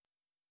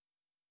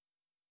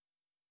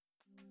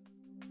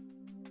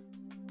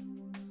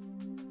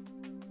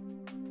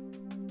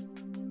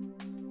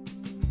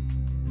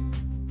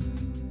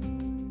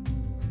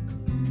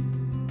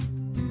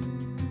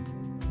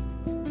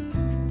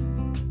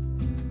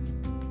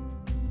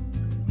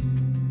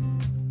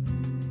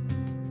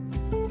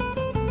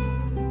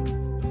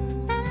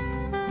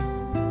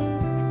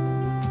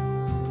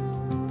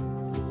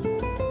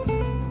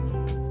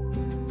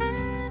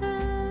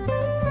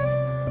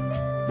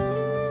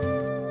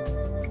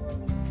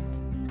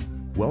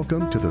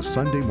Welcome to the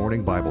Sunday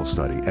morning Bible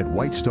study at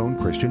Whitestone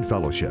Christian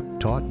Fellowship,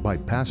 taught by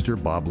Pastor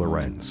Bob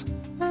Lorenz.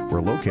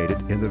 We're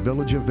located in the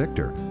village of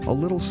Victor, a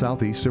little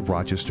southeast of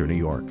Rochester, New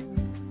York.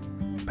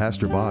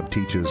 Pastor Bob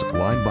teaches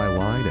line by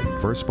line and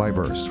verse by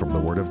verse from the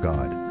Word of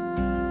God.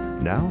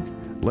 Now,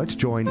 let's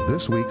join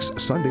this week's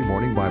Sunday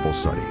morning Bible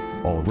study,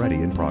 already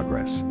in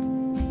progress.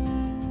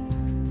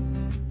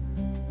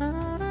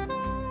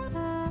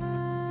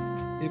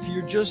 If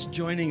you're just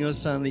joining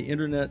us on the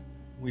internet,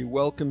 we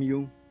welcome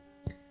you.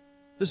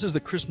 This is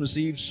the Christmas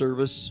Eve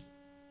service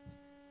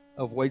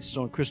of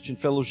Whitestone Christian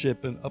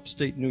Fellowship in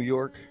upstate New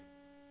York.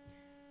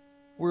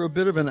 We're a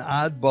bit of an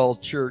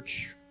oddball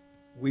church.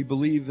 We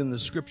believe in the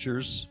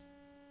scriptures,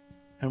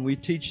 and we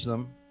teach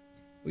them.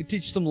 We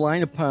teach them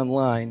line upon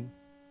line.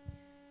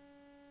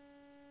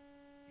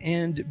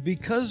 And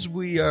because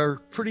we are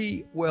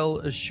pretty well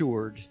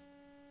assured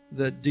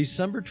that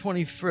December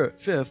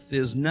 25th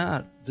is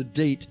not the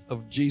date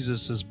of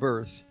Jesus'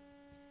 birth,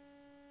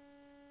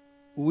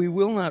 we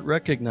will not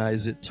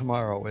recognize it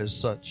tomorrow as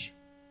such.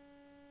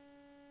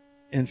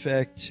 In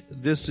fact,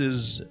 this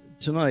is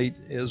tonight,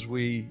 as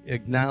we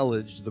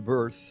acknowledge the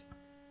birth,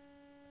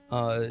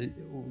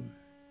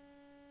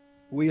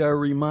 we are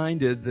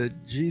reminded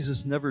that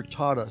Jesus never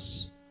taught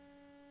us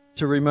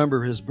to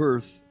remember his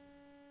birth.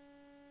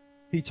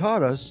 He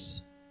taught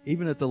us,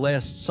 even at the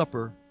Last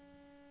Supper,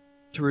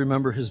 to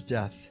remember his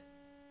death.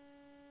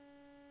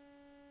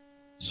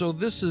 So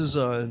this is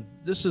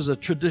a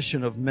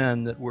tradition of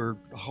men that we're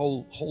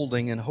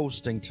holding and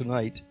hosting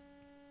tonight,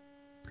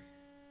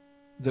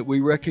 that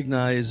we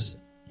recognize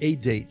a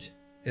date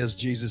as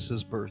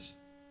Jesus' birth.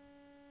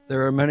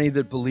 There are many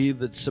that believe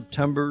that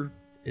September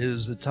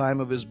is the time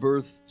of his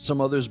birth.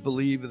 Some others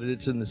believe that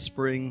it's in the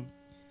spring.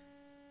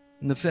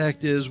 And the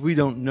fact is, we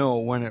don't know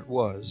when it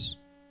was.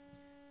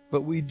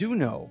 But we do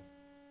know,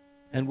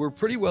 and we're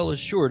pretty well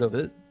assured of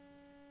it,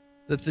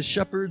 that the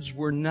shepherds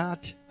were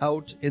not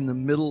out in the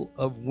middle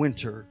of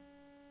winter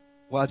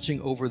watching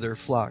over their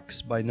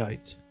flocks by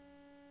night.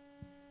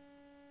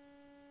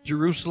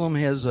 Jerusalem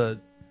has a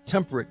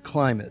temperate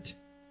climate,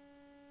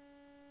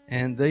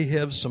 and they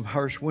have some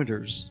harsh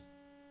winters.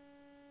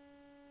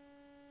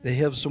 They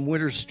have some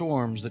winter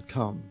storms that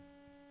come.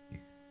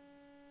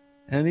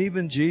 And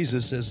even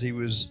Jesus, as he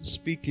was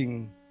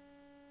speaking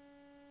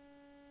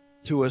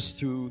to us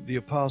through the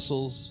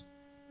apostles,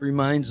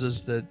 reminds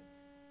us that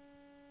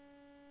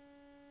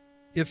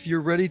if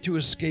you're ready to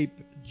escape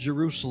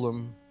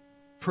Jerusalem,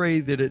 pray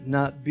that it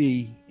not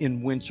be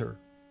in winter,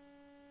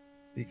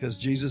 because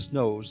Jesus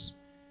knows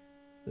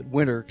that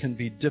winter can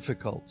be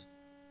difficult,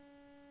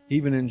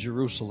 even in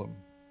Jerusalem.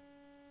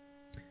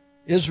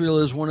 Israel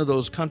is one of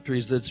those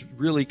countries that's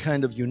really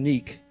kind of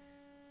unique.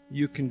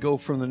 You can go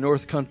from the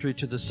north country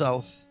to the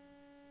south,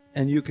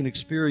 and you can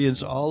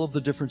experience all of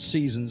the different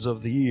seasons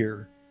of the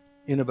year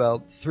in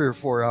about 3 or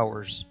 4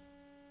 hours.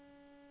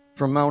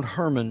 From Mount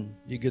Hermon,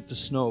 you get the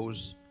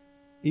snows,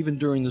 even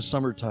during the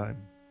summertime.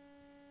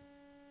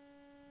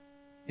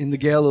 In the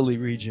Galilee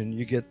region,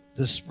 you get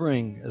the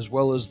spring as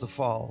well as the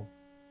fall,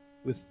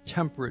 with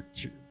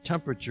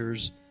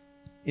temperatures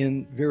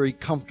in very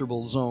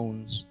comfortable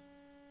zones.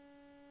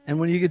 And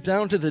when you get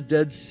down to the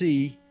Dead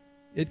Sea,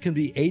 it can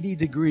be 80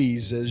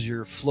 degrees as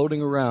you're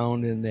floating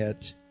around in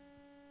that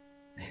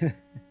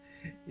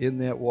in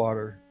that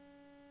water.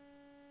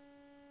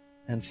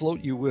 And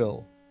float you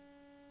will.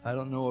 I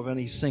don't know of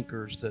any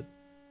sinkers that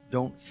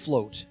don't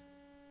float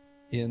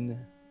in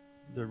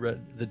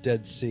the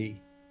Dead Sea.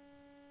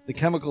 The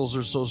chemicals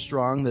are so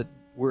strong that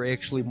we're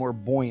actually more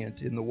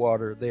buoyant in the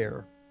water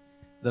there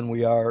than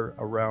we are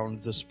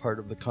around this part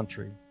of the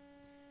country.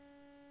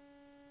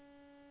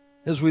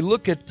 As we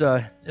look at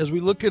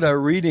our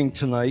reading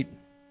tonight,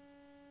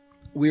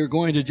 we are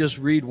going to just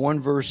read one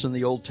verse in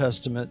the Old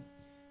Testament.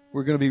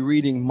 We're going to be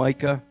reading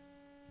Micah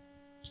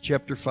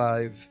chapter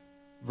 5,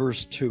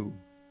 verse 2.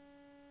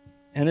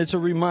 And it's a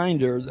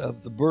reminder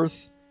of the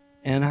birth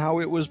and how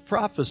it was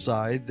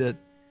prophesied that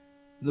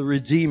the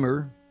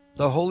Redeemer,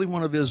 the Holy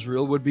One of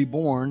Israel, would be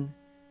born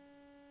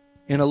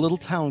in a little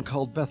town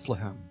called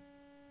Bethlehem.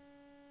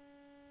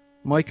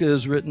 Micah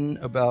is written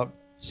about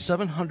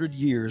 700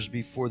 years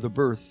before the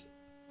birth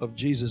of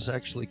Jesus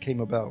actually came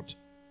about.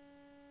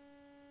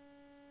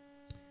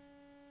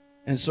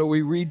 And so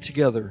we read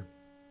together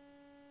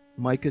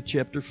Micah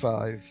chapter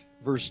 5,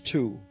 verse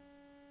 2.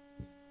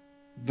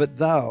 But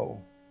thou,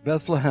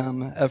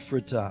 Bethlehem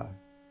Ephratah,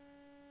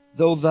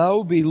 though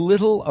thou be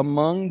little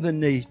among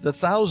the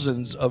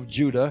thousands of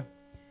Judah,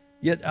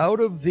 yet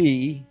out of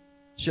thee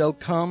shall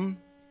come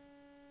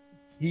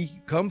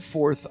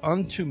forth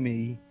unto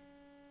me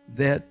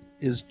that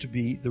is to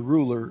be the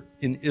ruler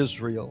in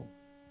Israel,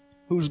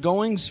 whose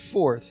goings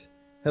forth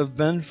have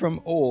been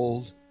from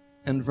old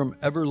and from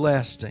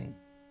everlasting.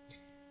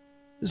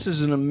 This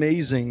is an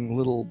amazing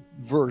little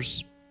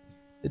verse.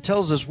 It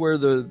tells us where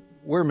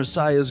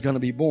Messiah is going to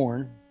be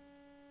born.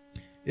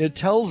 It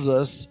tells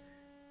us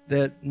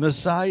that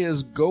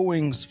Messiah's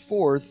goings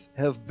forth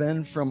have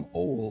been from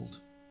old.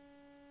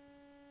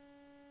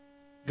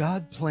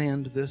 God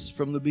planned this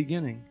from the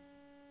beginning.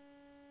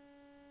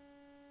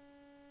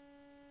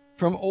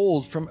 from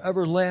old, from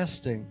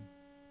everlasting.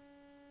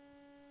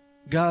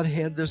 God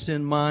had this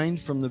in mind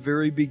from the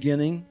very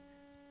beginning,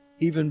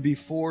 even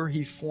before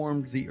He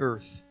formed the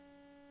earth,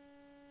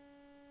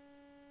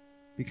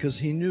 because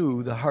He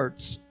knew the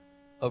hearts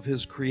of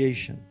His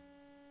creation,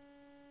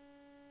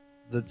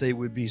 that they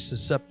would be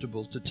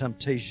susceptible to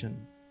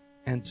temptation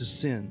and to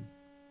sin.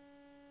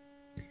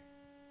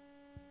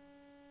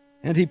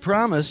 And He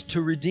promised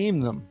to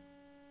redeem them.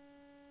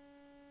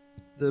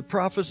 The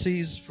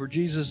prophecies for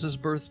Jesus'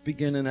 birth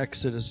begin in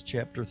Exodus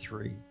chapter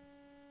 3.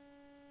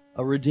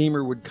 A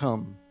Redeemer would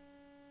come,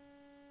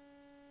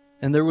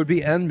 and there would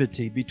be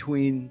enmity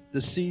between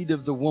the seed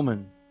of the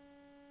woman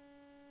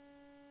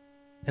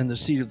and the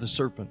seed of the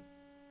serpent.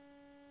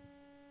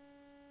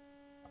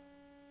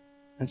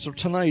 And so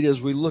tonight,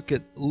 as we look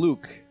at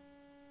Luke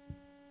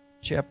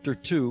chapter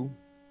 2,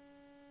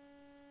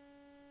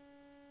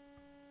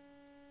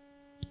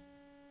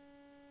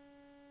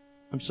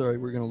 we're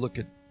going to look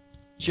at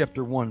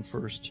chapter 1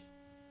 first.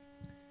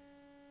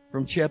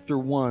 From chapter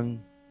 1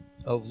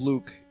 of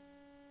Luke,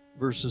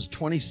 verses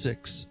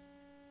 26,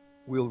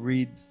 we'll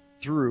read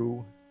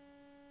through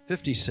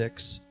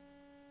 56,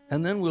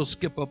 and then we'll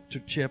skip up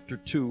to chapter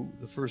 2,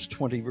 the first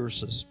 20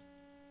 verses.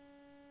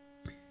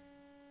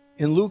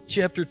 In Luke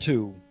chapter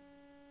 2,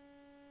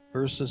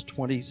 verses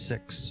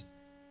 26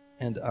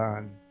 and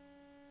on.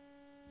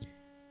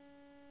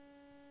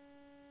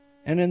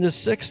 And in the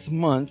 6th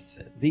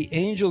month, the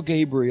angel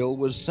Gabriel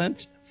was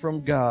sent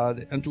from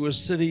God unto a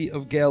city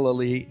of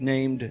Galilee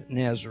named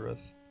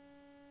Nazareth.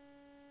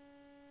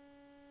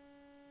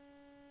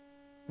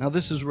 Now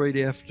this is right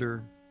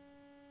after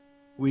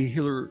we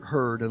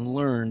heard and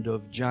learned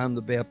of John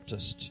the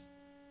Baptist.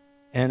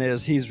 And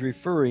as he's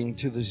referring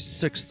to the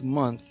 6th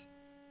month,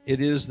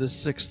 it is the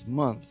 6th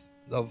month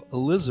of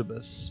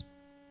Elizabeth's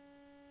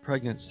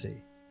pregnancy.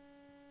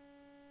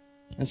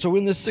 And so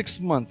in the 6th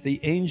month,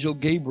 the angel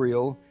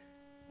Gabriel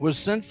was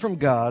sent from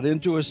God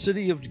into a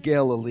city of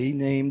Galilee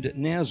named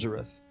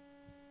Nazareth,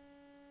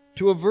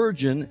 to a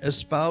virgin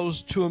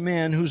espoused to a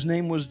man whose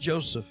name was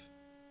Joseph,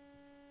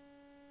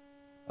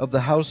 of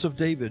the house of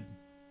David,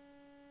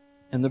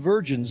 and the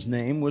virgin's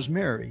name was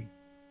Mary.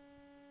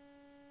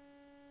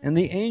 And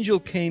the angel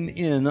came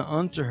in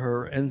unto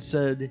her and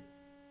said,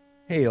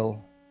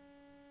 Hail,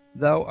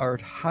 thou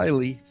art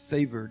highly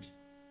favored.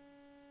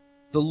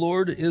 The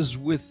Lord is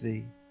with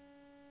thee.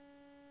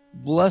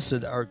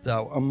 Blessed art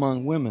thou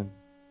among women.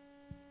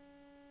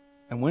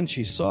 And when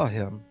she saw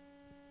him,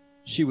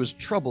 she was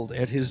troubled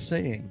at his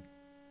saying,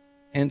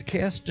 and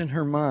cast in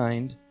her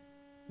mind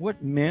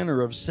what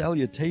manner of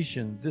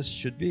salutation this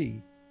should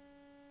be.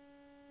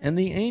 And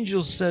the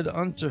angel said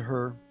unto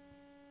her,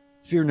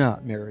 Fear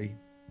not, Mary,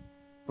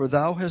 for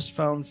thou hast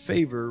found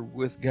favor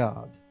with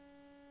God.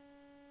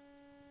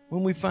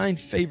 When we find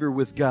favor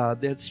with God,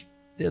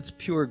 that's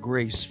pure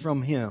grace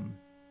from Him.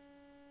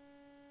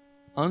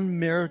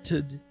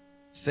 Unmerited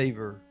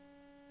favor,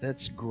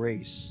 that's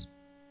grace.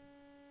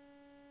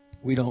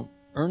 We don't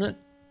earn it.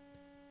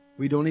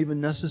 We don't even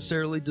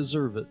necessarily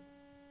deserve it.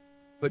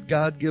 But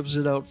God gives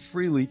it out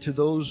freely to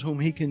those whom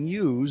He can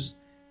use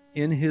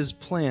in His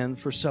plan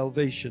for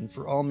salvation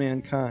for all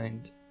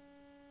mankind.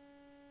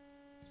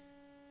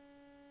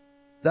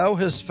 Thou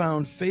hast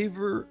found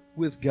favor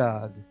with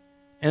God,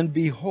 and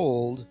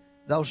behold,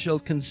 thou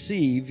shalt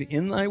conceive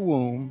in thy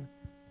womb,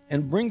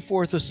 and bring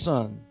forth a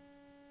son,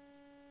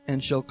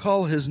 and shall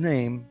call his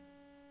name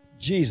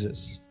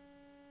Jesus.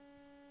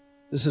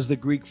 This is the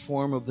Greek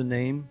form of the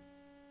name,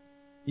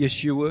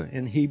 Yeshua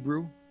in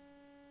Hebrew.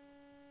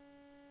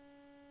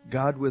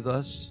 God with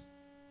us,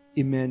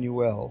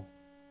 Emmanuel.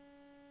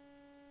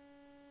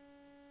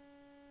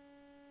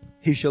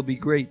 He shall be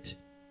great,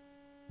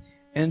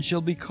 and shall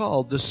be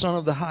called the Son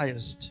of the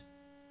Highest.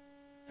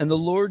 And the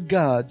Lord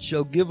God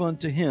shall give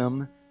unto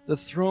him the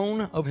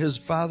throne of his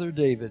father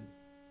David,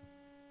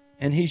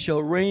 and he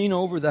shall reign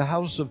over the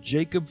house of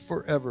Jacob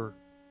forever,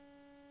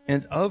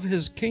 and of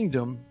his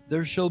kingdom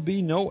there shall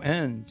be no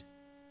end.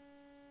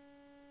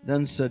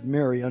 Then said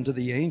Mary unto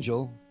the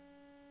angel,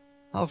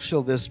 How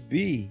shall this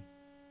be,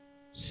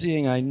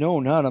 seeing I know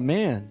not a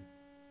man?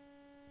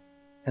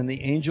 And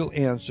the angel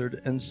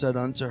answered and said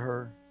unto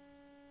her,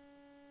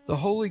 The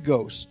Holy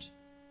Ghost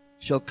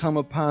shall come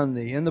upon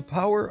thee, and the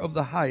power of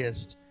the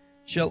Highest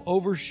shall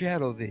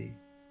overshadow thee.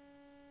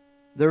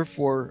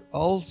 Therefore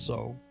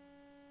also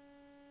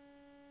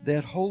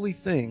that holy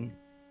thing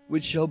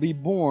which shall be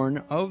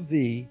born of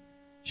thee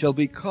shall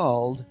be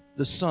called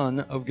the Son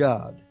of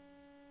God.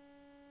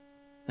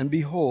 And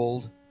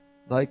behold,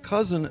 thy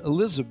cousin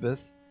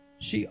Elizabeth,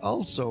 she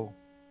also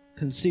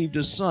conceived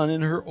a son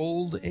in her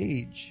old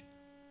age.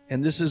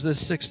 And this is the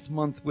 6th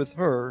month with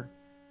her,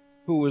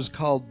 who was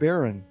called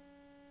barren.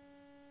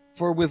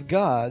 For with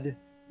God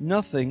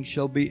nothing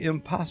shall be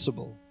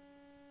impossible.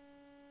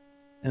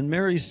 And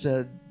Mary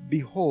said,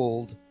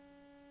 Behold,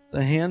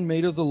 the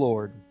handmaid of the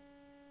Lord.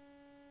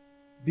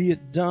 Be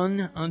it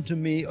done unto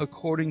me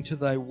according to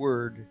thy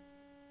word.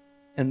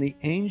 And the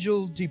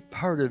angel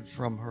departed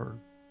from her.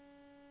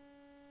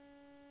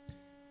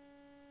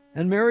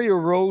 And Mary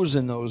arose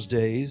in those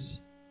days,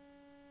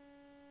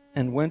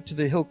 and went to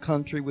the hill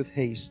country with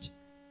haste,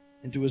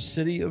 into a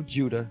city of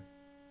Judah,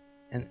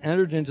 and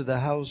entered into the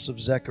house of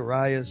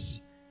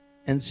Zacharias,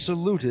 and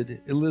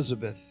saluted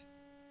Elizabeth.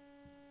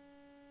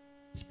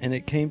 And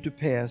it came to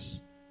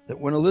pass that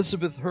when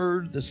Elizabeth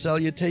heard the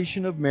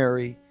salutation of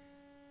Mary,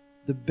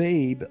 the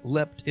babe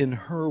leapt in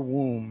her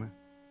womb,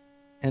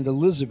 and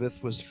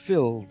Elizabeth was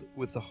filled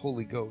with the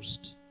Holy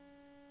Ghost.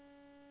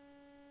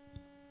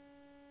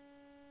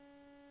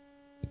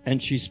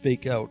 And she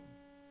spake out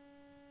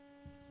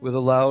with a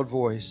loud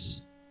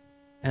voice,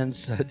 and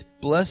said,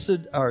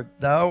 Blessed art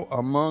thou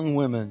among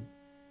women,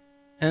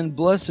 and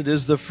blessed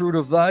is the fruit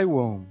of thy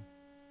womb.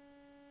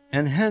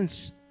 And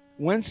hence,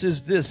 whence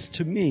is this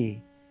to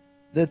me,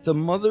 that the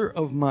mother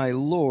of my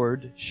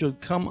Lord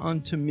should come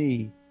unto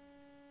me?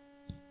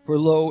 For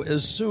lo,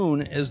 as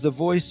soon as the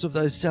voice of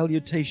thy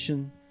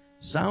salutation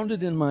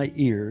sounded in my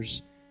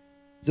ears,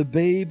 the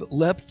babe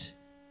leapt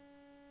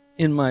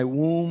in my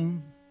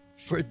womb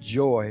for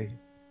joy.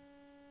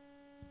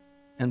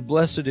 And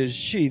blessed is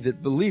she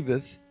that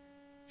believeth,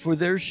 for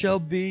there shall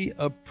be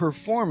a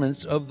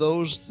performance of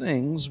those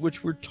things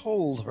which were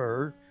told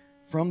her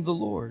from the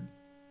Lord.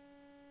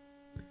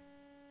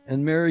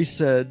 And Mary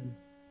said,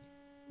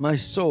 My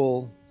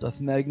soul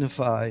doth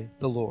magnify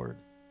the Lord,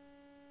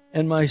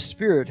 and my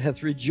spirit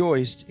hath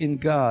rejoiced in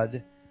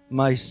God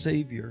my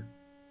Savior.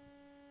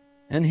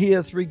 And he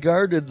hath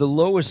regarded the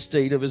low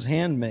estate of his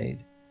handmaid.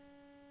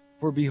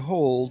 For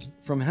behold,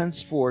 from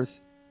henceforth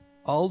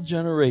all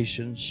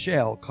generations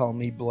shall call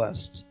me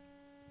blessed.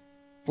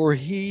 For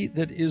he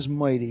that is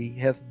mighty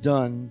hath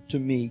done to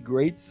me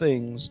great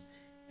things,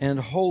 and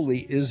holy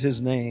is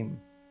his name.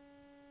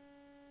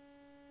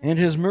 And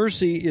his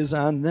mercy is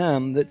on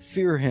them that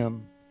fear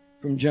him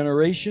from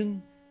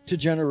generation to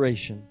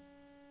generation.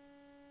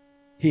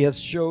 He hath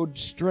showed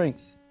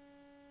strength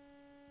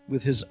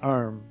with his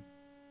arm.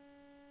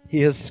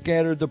 He hath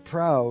scattered the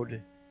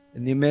proud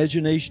in the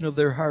imagination of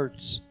their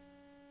hearts.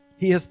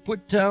 He hath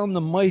put down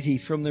the mighty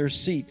from their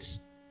seats,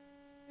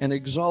 and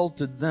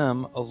exalted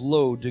them of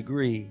low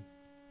degree.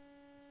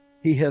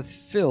 He hath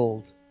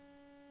filled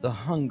the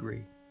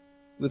hungry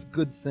with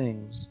good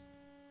things,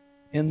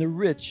 and the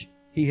rich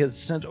he hath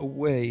sent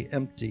away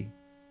empty.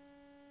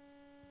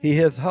 He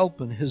hath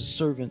holpen his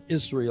servant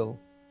Israel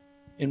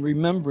in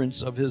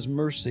remembrance of his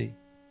mercy,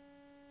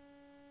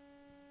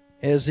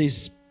 as he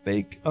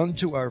spake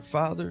unto our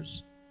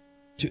fathers,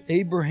 to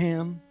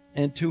Abraham,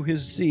 and to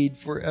his seed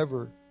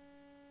forever.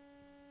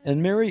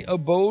 And Mary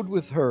abode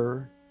with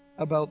her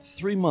about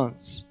 3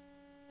 months,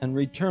 and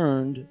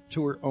returned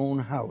to her own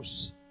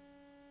house.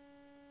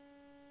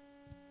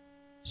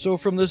 So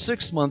from the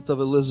 6th month of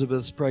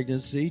Elizabeth's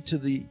pregnancy to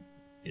the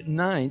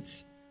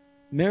 9th,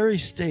 Mary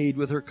stayed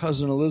with her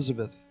cousin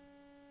Elizabeth.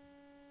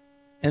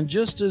 And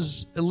just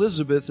as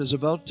Elizabeth is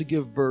about to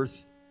give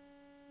birth,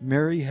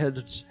 Mary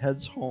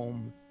heads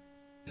home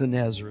to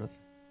Nazareth.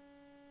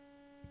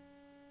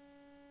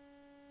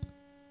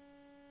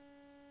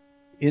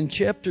 In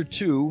chapter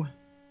 2,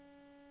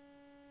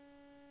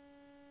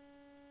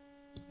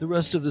 the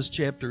rest of this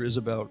chapter is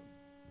about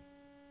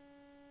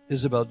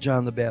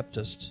John the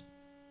Baptist.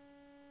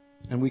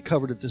 And we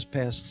covered it this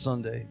past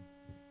Sunday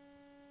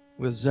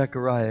with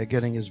Zechariah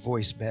getting his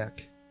voice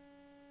back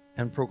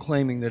and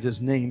proclaiming that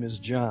his name is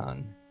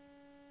John.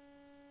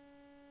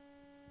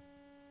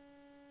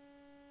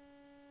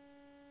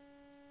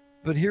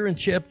 But here in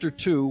chapter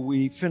 2,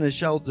 we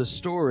finish out the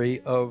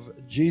story of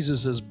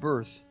Jesus'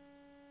 birth.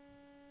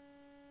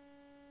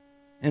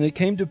 And it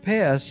came to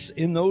pass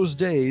in those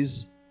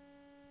days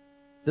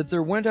that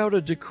there went out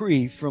a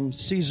decree from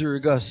Caesar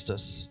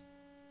Augustus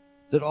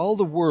that all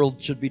the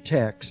world should be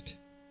taxed.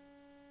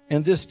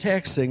 And this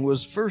taxing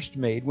was first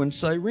made when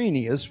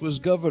Cyrenius was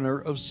governor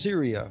of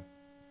Syria.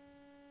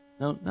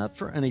 Now, not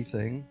for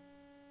anything.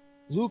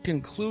 Luke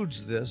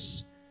includes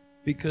this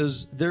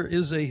because there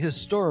is a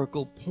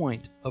historical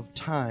point of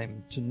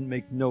time to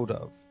make note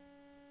of.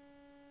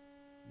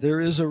 There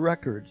is a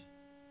record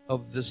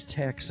of this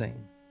taxing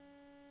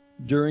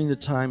during the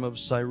time of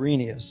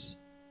Cyrenius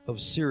of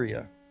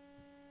Syria.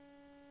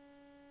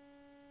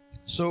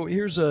 So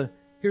here's a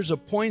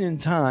point in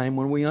time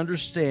when we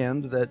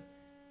understand that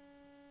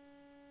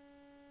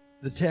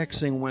the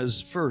taxing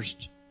was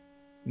first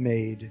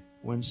made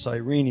when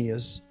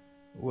Cyrenius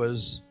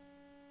was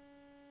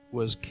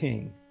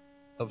king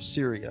of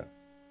Syria,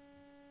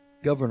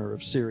 governor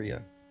of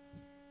Syria.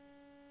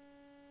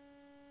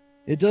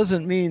 It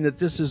doesn't mean that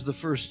this is the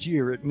first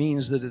year. It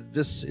means that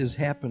this is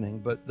happening.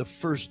 But the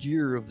first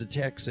year of the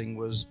taxing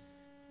was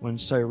when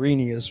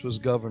Cyrenius was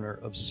governor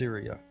of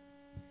Syria.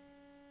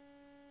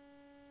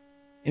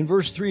 In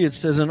verse 3 it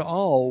says, And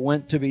all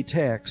went to be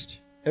taxed,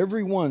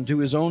 every one to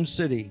his own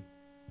city.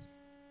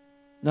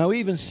 Now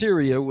even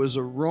Syria was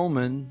a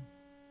Roman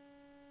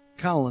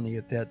colony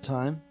at that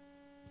time,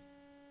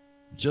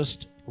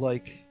 just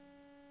like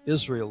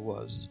Israel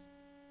was,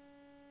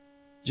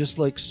 just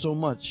like so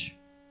much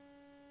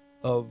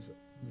of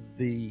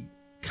the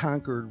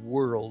conquered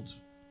world,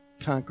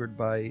 conquered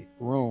by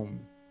Rome.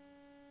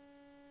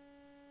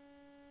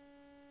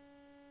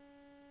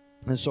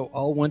 And so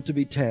all went to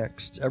be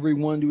taxed, every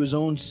one to his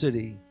own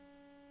city.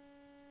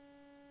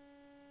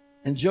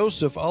 And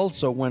Joseph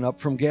also went up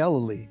from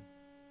Galilee,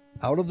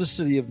 out of the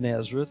city of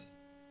Nazareth,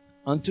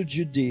 unto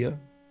Judea,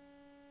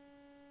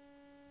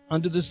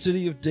 unto the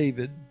city of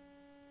David,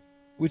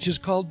 which is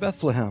called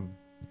Bethlehem,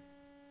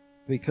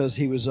 because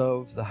he was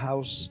of the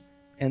house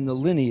and the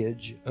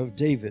lineage of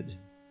David.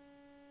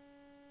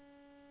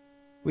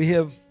 We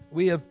have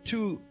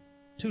two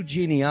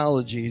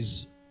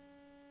genealogies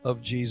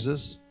of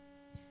Jesus.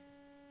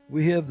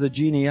 We have the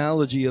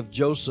genealogy of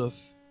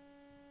Joseph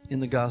in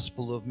the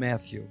Gospel of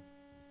Matthew.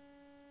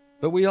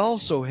 But we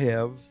also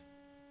have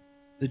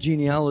the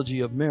genealogy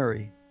of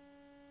Mary,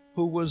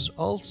 who was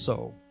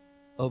also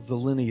of the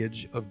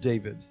lineage of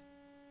David.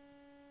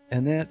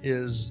 And that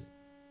is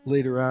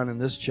later on in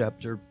this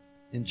chapter,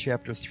 in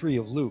chapter 3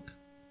 of Luke.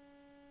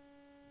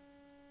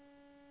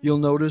 You'll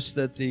notice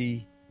that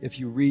if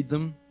you read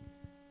them,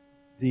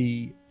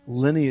 the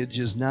lineage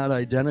is not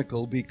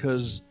identical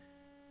because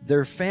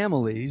their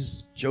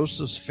families,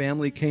 Joseph's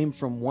family came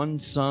from one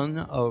son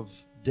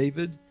of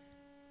David,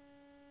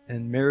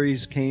 and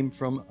Mary's came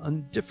from a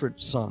different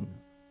son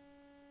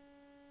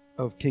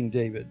of King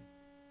David.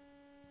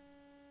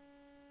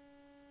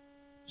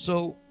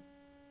 So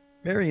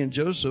Mary and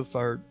Joseph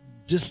are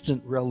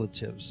distant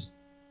relatives,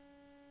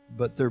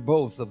 but they're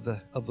both of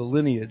the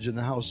lineage in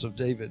the house of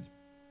David.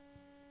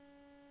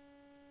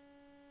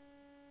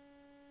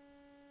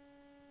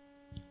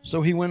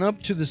 So he went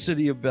up to the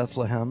city of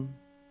Bethlehem,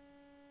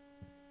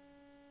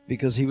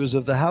 because he was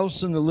of the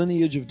house and the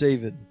lineage of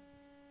David,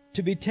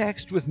 to be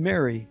taxed with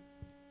Mary,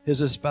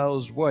 his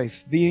espoused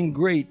wife, being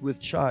great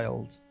with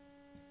child.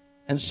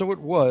 And so it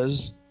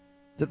was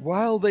that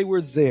while they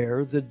were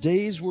there, the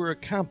days were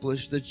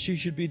accomplished that she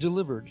should be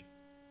delivered.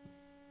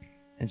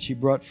 And she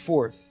brought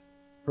forth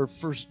her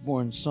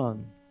firstborn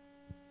son,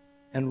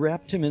 and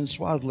wrapped him in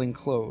swaddling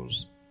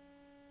clothes,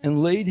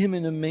 and laid him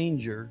in a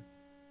manger,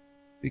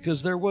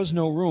 because there was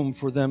no room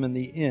for them in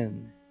the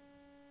inn.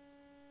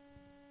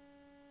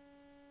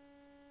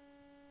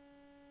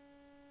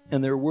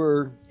 And there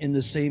were in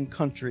the same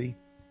country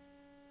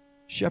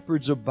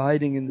shepherds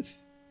abiding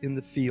in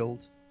the field,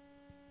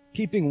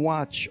 keeping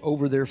watch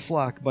over their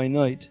flock by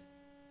night.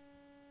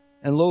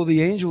 And lo,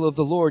 the angel of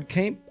the Lord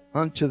came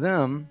unto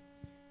them,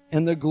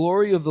 and the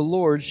glory of the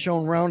Lord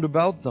shone round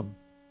about them.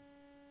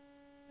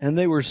 And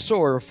they were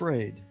sore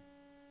afraid.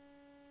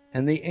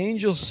 And the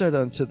angel said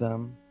unto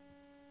them,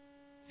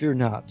 Fear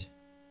not.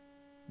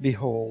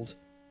 Behold,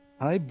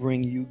 I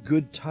bring you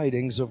good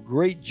tidings of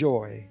great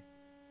joy,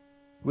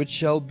 which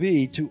shall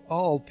be to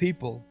all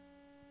people.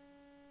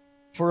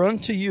 For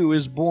unto you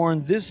is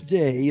born this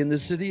day in the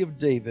city of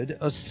David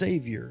a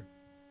Savior,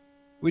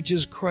 which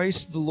is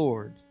Christ the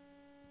Lord.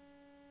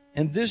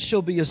 And this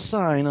shall be a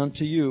sign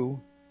unto you.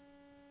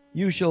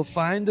 You shall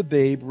find the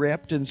babe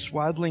wrapped in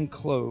swaddling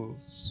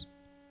clothes,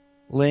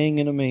 laying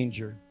in a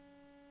manger.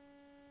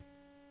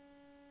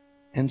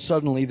 And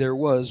suddenly there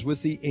was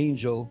with the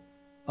angel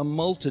a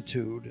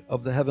multitude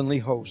of the heavenly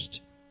host,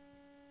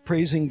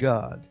 praising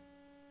God,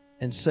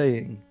 and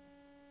saying,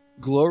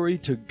 Glory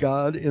to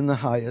God in the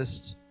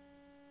highest,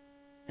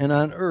 and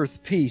on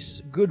earth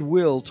peace,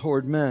 goodwill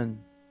toward men.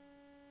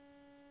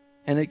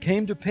 And it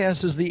came to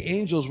pass, as the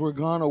angels were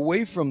gone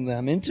away from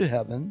them into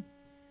heaven,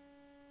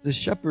 the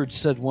shepherds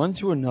said one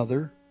to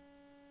another,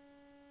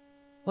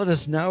 Let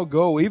us now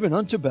go even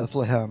unto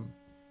Bethlehem,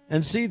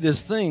 and see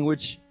this thing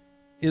which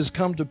is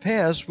come to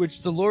pass,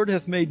 which the Lord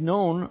hath made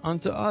known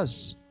unto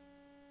us.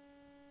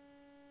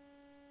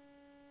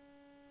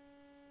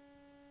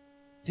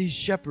 These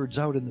shepherds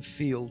out in the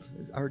field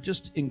are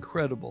just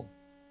incredible.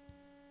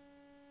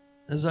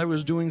 As I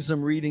was doing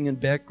some reading and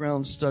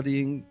background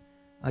studying,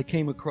 I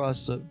came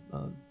across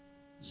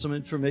some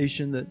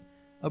information that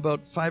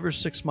about 5 or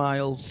 6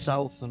 miles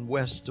south and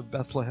west of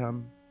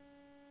Bethlehem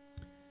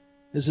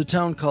is a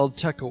town called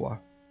Tekoa.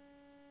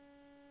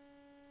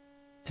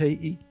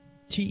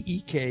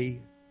 Tekoa.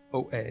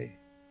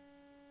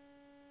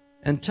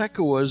 And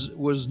Tekoa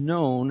was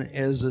known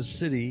as a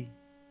city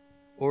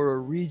or a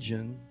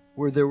region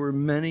where there were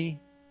many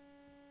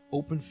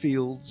open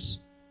fields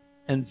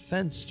and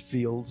fenced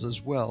fields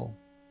as well.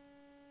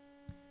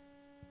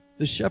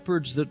 The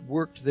shepherds that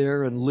worked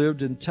there and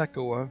lived in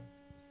Tekoa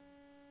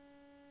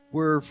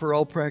were, for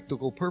all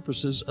practical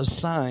purposes,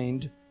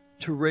 assigned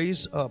to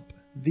raise up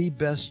the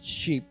best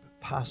sheep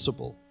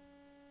possible,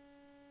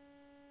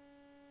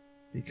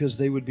 because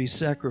they would be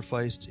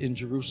sacrificed in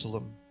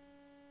Jerusalem.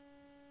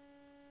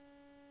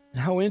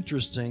 How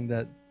interesting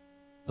that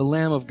the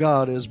Lamb of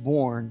God is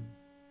born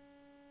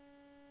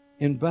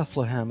in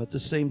Bethlehem at the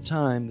same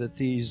time that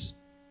these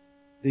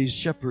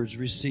shepherds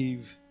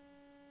receive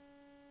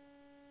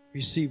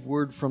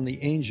word from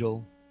the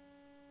angel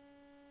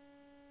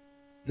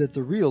that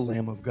the real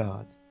Lamb of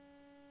God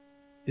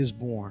is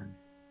born,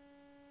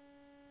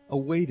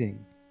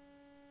 awaiting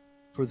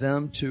for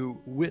them to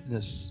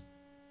witness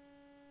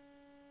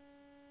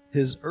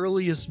his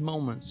earliest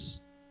moments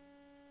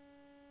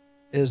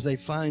as they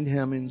find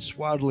him in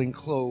swaddling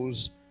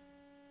clothes,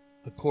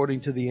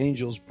 according to the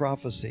angel's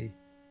prophecy,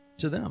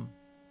 to them.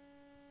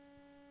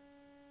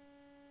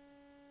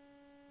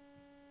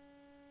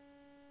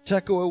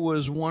 Tekoa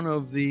was one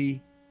of the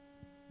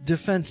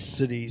defense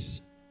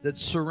cities that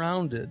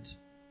surrounded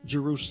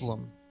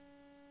Jerusalem.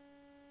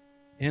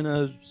 In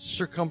a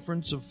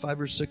circumference of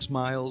 5 or 6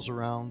 miles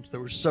around, there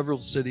were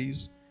several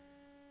cities.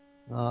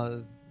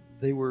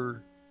 They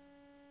were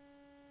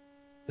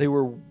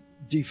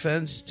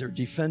defensed or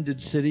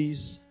defended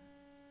cities.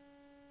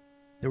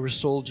 There were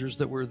soldiers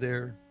that were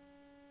there,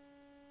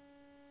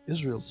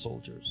 Israel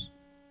soldiers,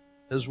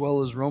 as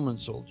well as Roman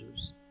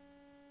soldiers.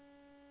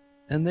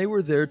 And they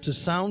were there to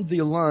sound the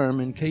alarm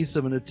in case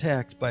of an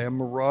attack by a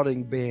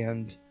marauding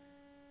band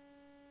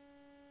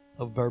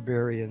of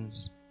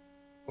barbarians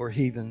or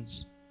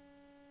heathens.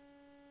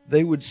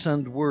 They would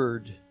send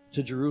word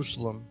to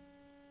Jerusalem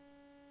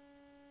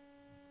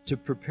to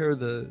prepare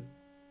the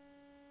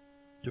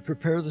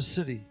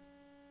city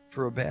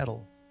for a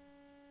battle.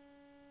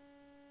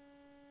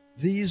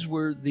 These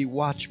were the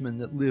watchmen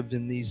that lived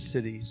in these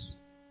cities,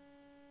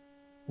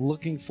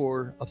 looking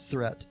for a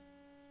threat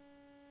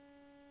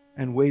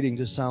and waiting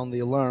to sound the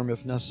alarm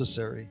if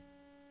necessary.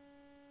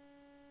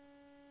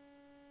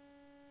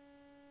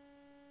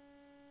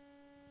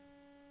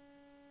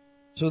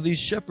 So these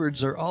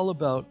shepherds are all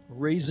about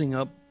raising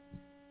up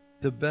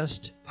the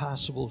best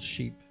possible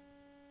sheep,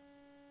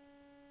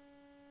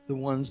 the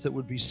ones that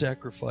would be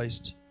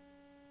sacrificed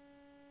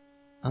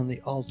on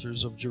the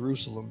altars of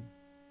Jerusalem.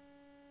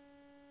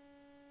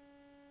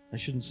 I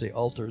shouldn't say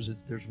altars,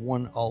 there's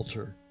one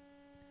altar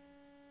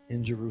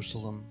in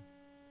Jerusalem,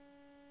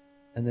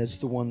 and that's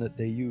the one that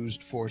they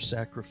used for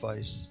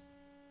sacrifice,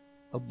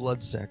 a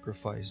blood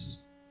sacrifice,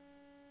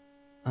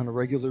 on a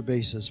regular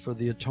basis for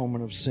the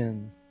atonement of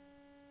sin.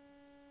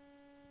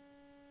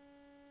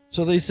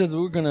 So they said,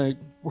 we're going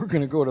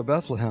to go to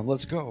Bethlehem.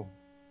 Let's go.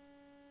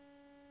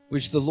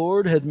 Which the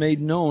Lord had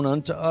made known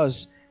unto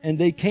us. And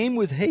they came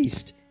with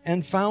haste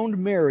and found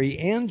Mary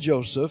and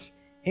Joseph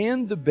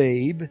and the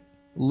babe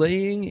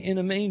laying in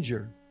a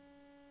manger.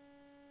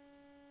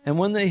 And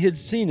when they had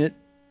seen it,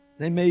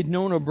 they made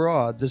known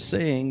abroad the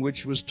saying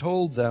which was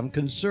told them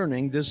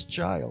concerning this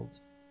child.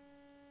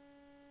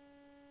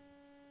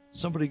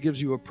 Somebody gives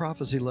you a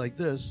prophecy like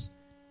this,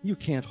 you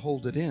can't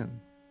hold it in.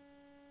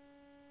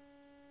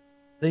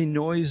 They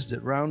noised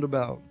it round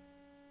about.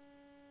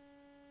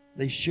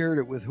 They shared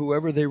it with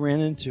whoever they ran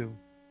into.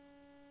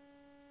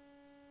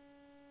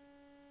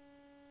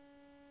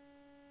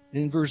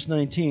 In verse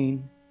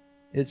 19,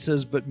 it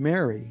says, But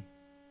Mary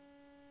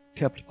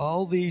kept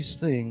all these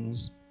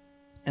things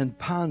and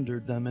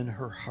pondered them in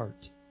her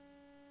heart.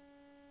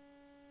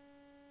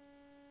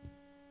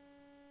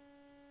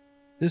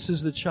 This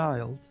is the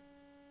child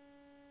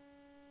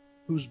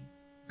whose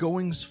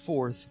goings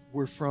forth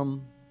were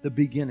from the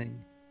beginning,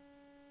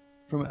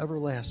 from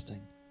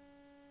everlasting.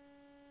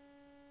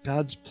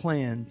 God's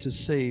plan to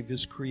save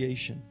His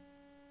creation,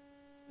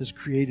 His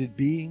created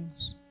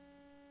beings,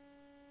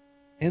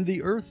 and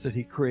the earth that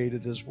He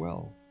created as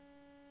well.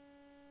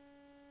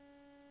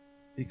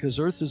 Because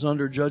earth is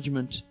under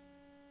judgment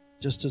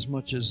just as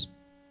much as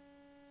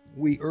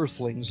we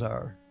earthlings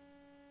are.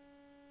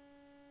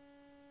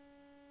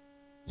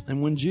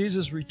 And when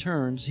Jesus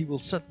returns, He will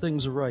set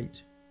things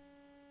right.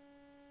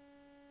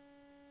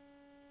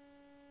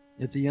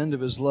 At the end of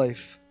His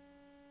life,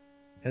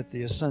 at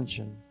the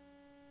ascension,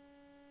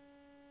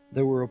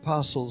 there were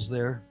apostles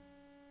there.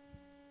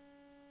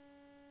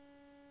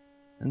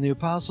 And the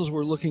apostles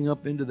were looking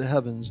up into the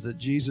heavens that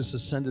Jesus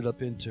ascended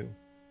up into.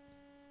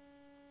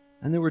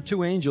 And there were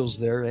 2 angels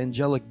there,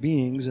 angelic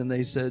beings, and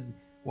they said,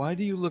 Why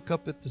do you look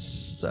up at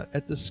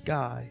the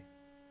sky?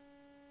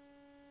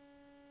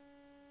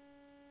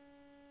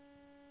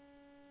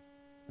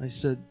 I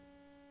said,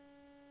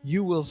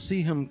 You will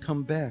see Him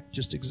come back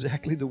just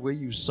exactly the way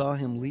you saw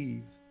Him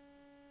leave.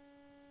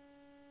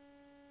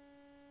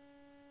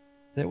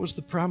 That was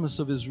the promise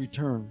of His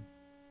return.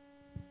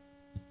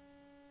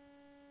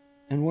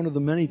 And one of the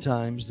many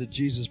times that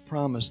Jesus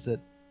promised that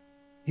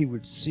He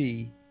would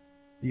see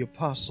the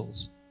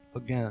apostles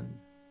again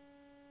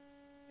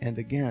and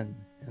again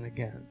and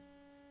again.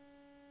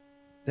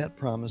 That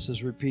promise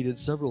is repeated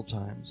several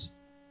times,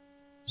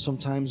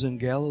 sometimes in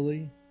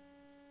Galilee,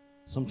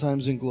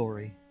 sometimes in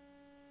glory.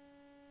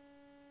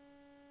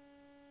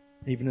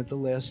 Even at the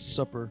Last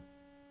Supper,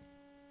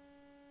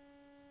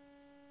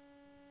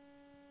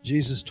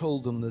 Jesus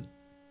told them that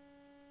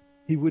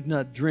He would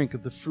not drink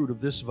of the fruit of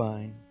this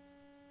vine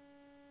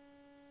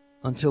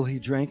until He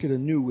drank it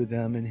anew with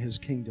them in His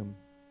kingdom.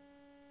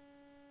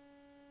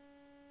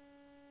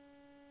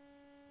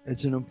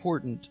 It's an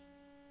important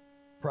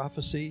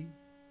prophecy,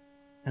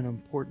 an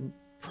important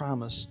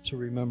promise to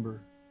remember,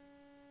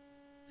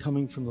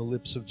 coming from the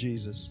lips of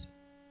Jesus.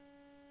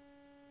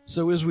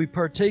 So as we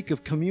partake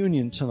of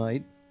communion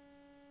tonight,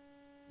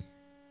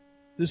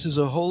 this is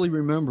a holy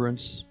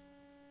remembrance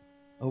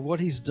of what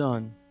He's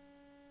done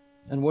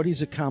and what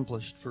He's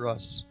accomplished for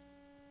us.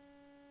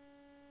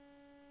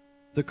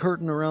 The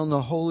curtain around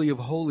the Holy of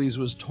Holies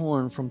was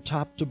torn from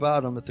top to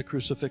bottom at the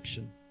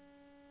crucifixion.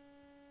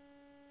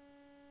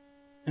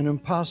 An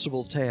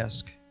impossible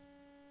task.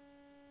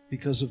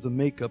 because of the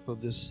makeup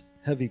of this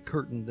heavy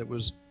curtain that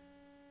was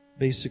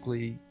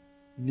basically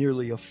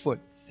nearly a foot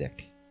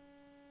thick.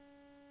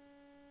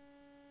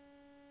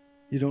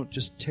 You don't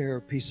just tear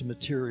a piece of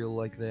material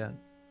like that.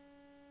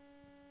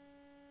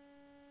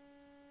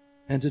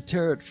 And to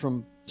tear it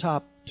from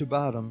top to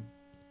bottom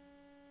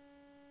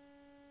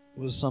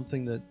was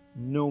something that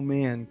no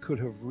man could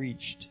have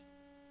reached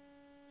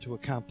to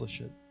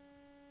accomplish it.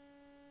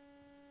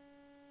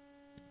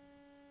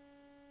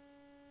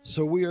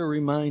 So we are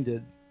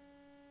reminded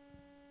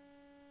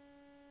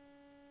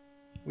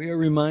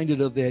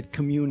of that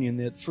communion,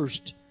 that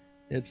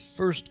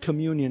first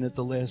communion at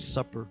the Last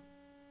Supper.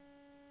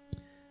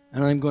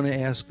 And I'm going to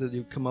ask that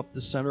you come up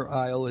the center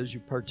aisle as you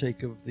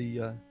partake of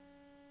the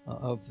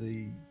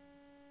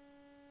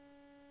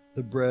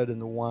bread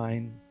and the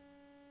wine,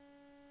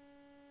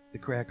 the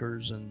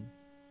crackers and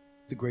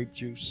the grape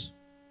juice.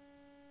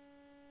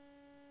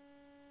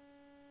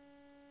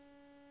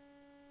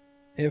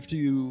 After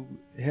you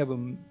have a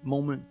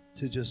moment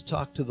to just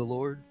talk to the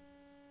Lord,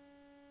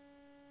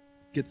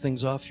 get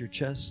things off your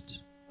chest,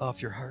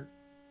 off your heart,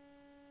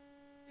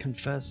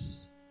 confess,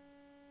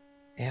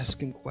 ask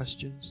Him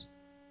questions,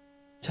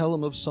 tell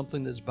Him of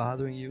something that's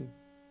bothering you,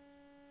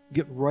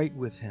 get right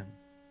with Him.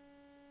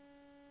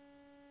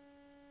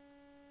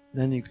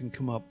 Then you can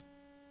come up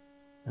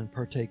and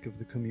partake of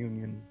the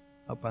communion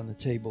up on the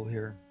table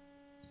here.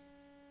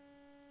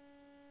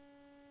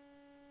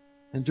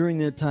 And during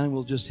that time,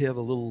 we'll just have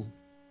a little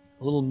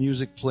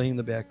music playing in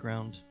the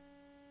background.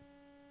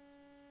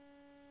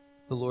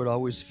 The Lord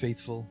always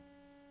faithful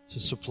to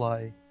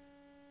supply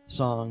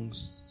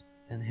songs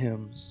and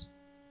hymns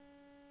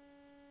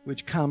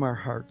which calm our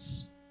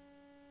hearts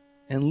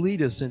and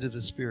lead us into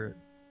the Spirit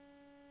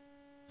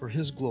for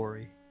His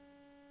glory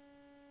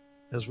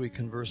as we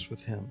converse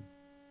with Him.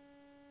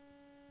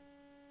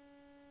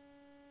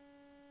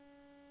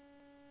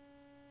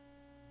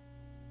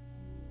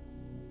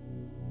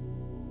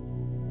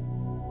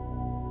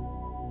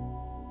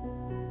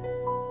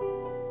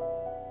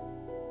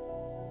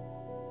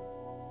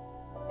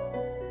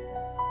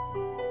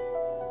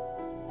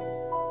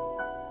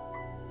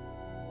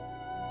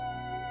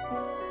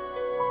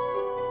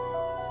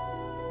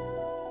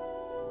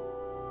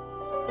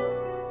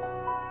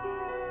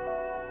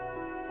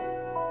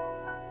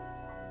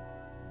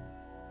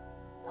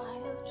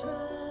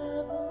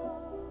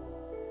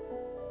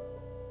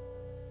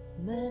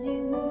 Many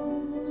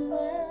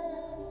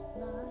moonless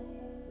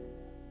nights,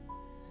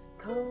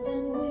 cold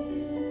and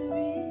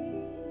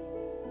weary,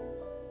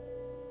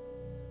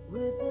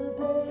 with a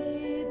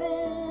babe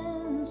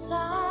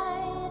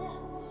inside,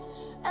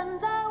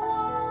 and I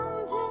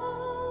wonder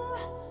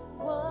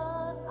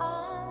what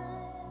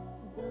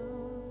I've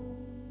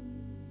done.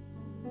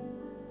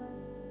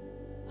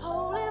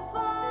 Holy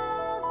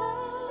Father,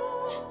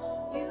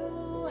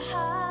 you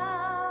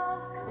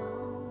have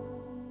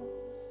come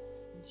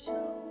and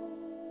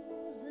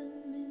chosen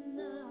me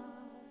now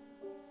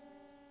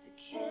to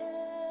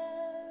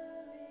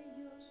carry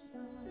your Son.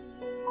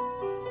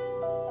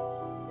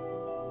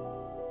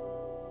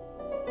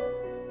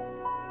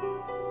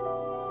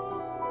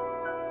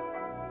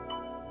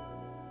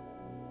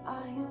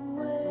 I am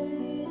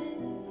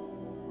waiting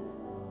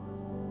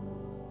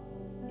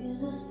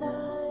in a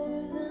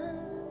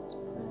silent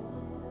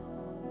prayer.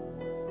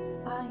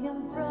 I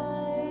am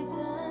frightened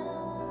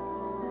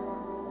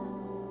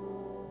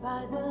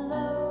by the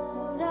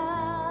load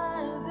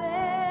I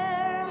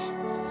bear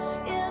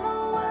in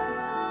a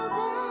world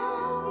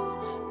as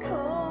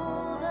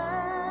cold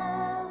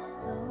as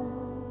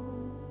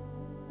stone.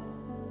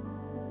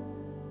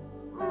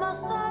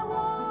 Must I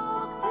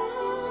walk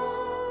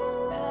this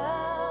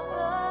path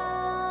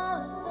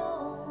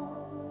alone?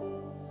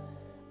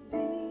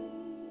 Be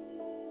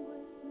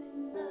with me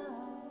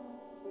now.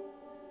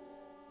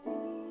 Be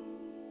with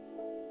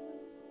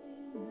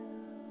me now.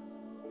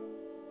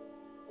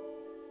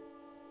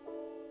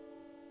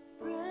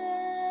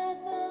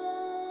 Breath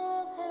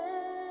of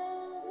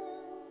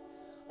heaven,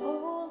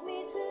 hold me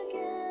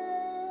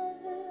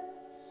together.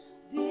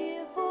 Be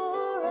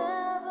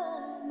forever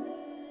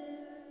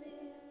near me.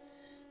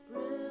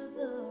 Breath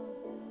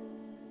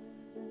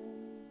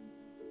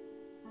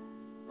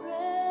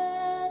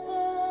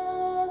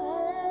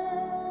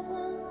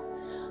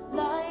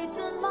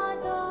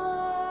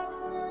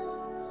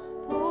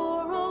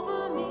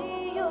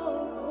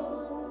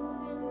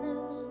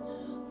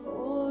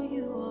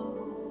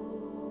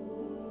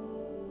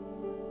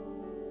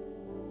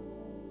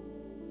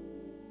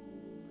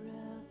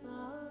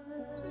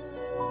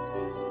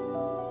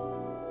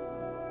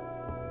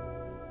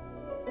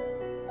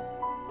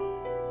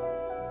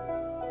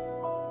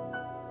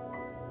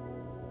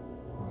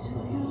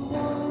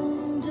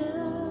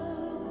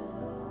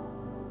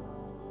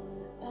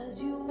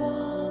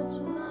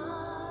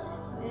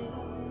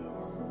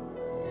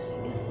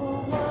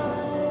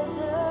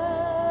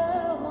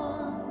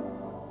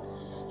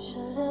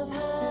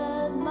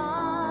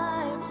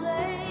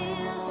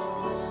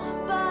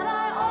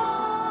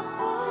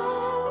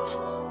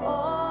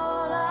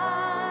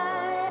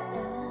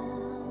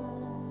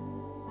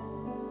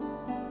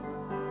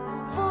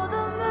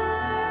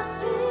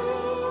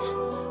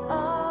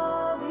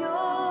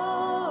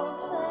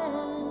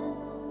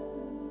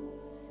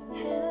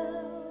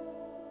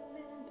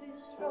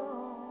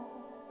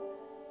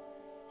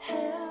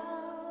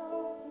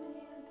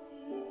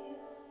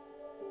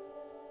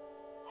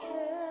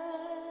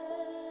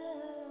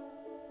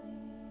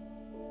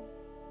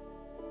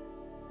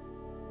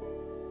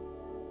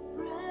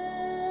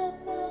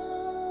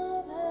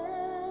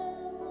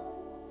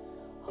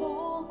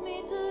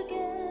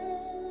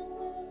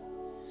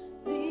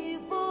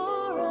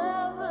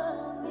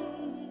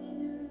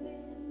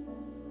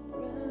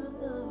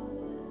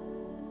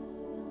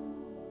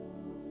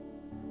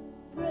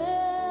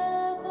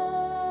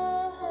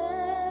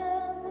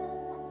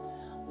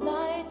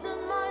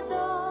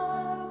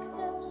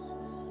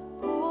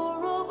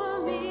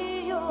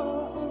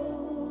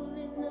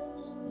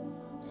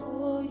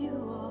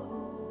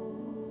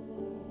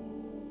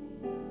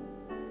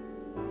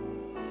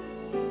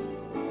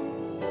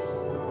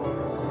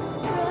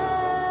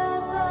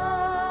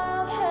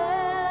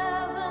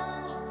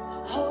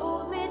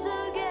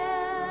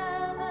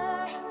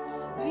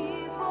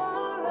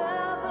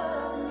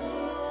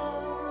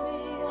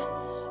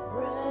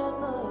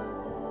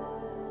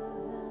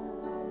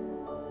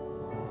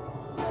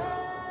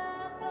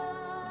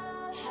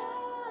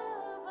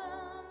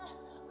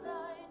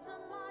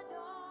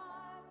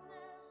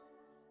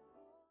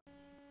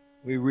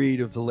we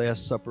read of the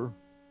Last Supper.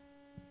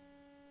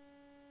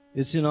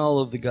 It's in all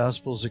of the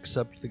Gospels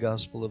except the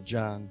Gospel of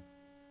John.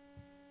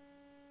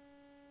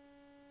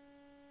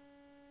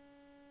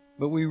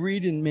 But we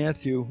read in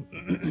Matthew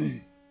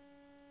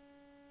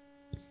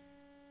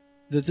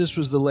that this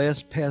was the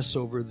last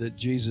Passover that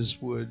Jesus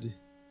would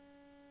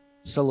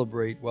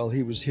celebrate while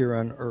he was here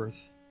on earth.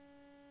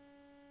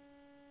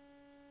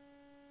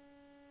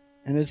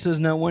 And it says,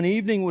 "Now when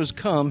evening was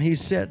come, he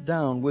sat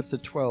down with the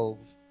 12.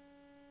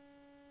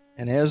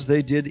 And as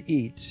they did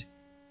eat,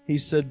 he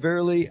said,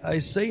 Verily I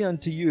say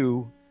unto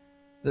you,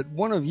 that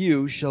one of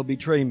you shall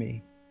betray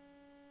me.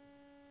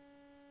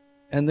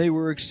 And they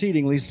were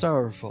exceedingly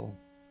sorrowful,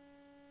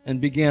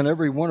 and began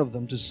every one of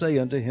them to say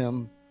unto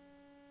him,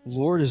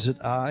 Lord, is it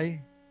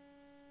I?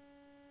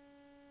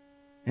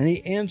 And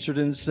he answered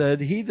and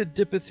said, He that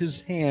dippeth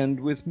his hand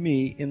with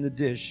me in the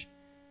dish,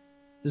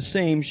 the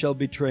same shall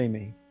betray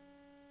me.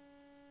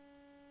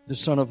 The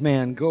Son of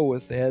Man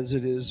goeth as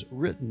it is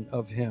written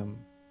of him.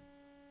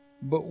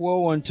 But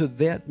woe unto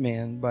that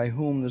man by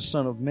whom the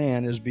Son of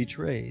Man is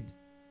betrayed.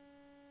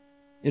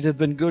 It had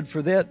been good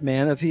for that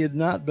man if he had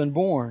not been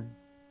born.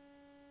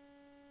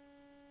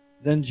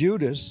 Then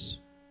Judas,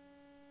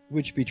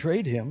 which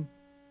betrayed him,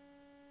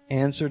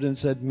 answered and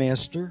said,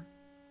 Master,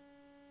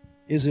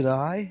 is it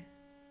I?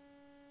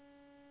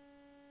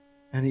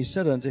 And he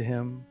said unto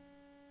him,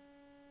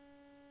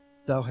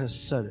 Thou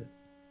hast said it.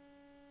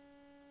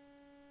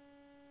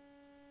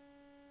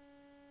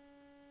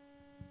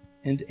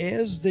 And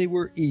as they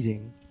were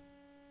eating,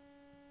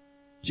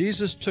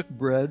 Jesus took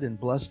bread and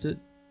blessed it,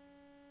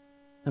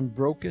 and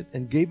broke it,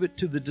 and gave it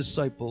to the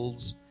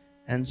disciples,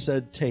 and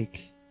said,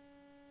 Take,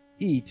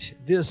 eat,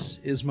 this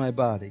is my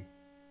body.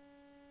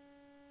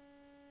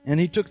 And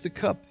he took the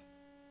cup,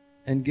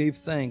 and gave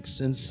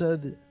thanks, and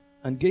said,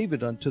 and gave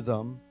it unto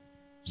them,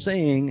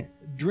 saying,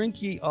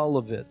 Drink ye all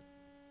of it,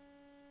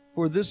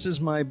 for this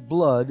is my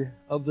blood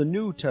of the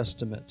New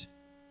Testament,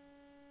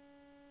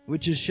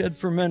 which is shed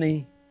for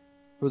many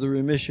for the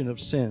remission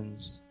of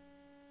sins.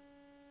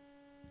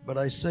 But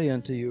I say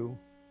unto you,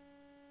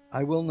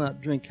 I will not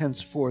drink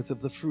henceforth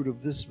of the fruit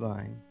of this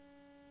vine,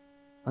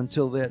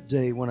 until that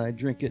day when I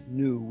drink it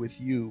new with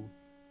you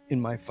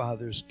in my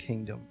Father's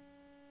kingdom.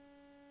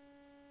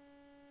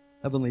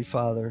 Heavenly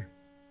Father,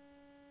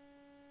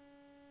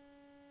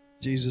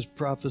 Jesus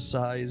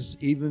prophesies,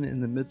 even in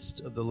the midst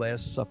of the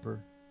Last Supper,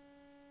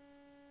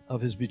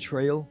 of his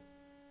betrayal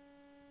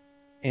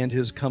and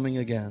his coming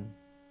again,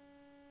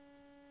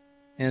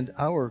 and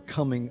our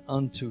coming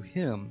unto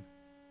him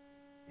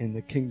in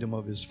the kingdom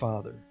of his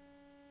Father.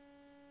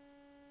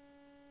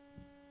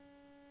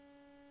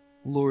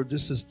 Lord,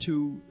 this is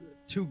too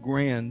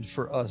grand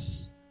for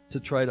us to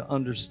try to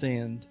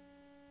understand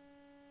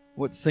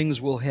what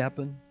things will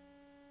happen,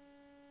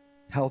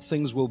 how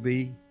things will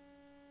be,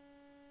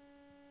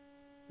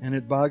 and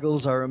it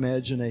boggles our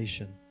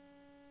imagination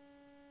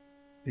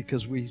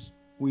because we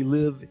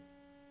live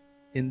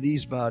in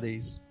these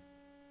bodies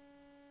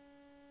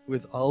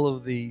with all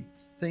of the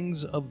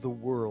things of the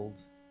world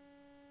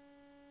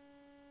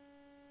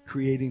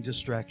creating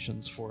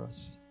distractions for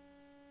us.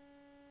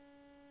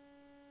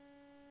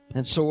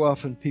 And so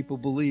often people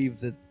believe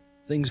that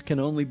things can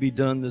only be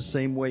done the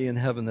same way in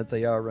heaven that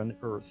they are on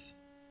earth.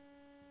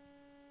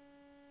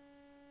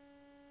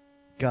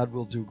 God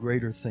will do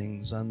greater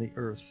things on the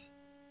earth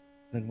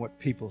than what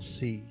people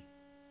see.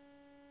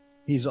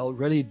 He's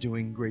already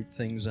doing great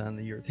things on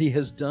the earth. He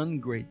has done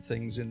great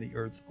things in the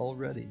earth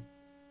already.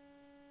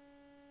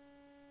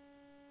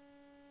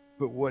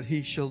 But what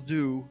he shall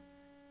do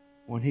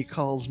when he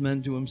calls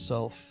men to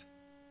himself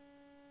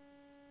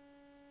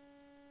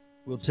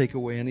will take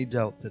away any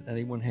doubt that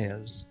anyone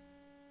has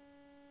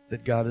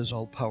that God is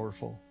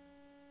all-powerful.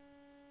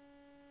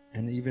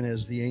 And even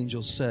as the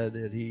angel said,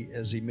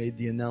 as he made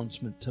the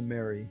announcement to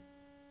Mary,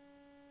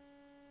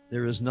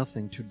 there is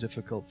nothing too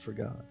difficult for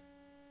God.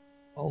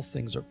 All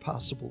things are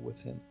possible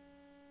with him.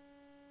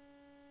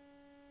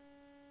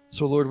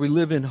 So, Lord, we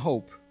live in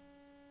hope.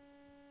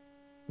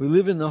 We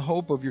live in the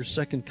hope of your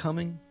second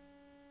coming.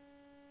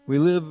 We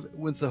live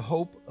with the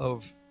hope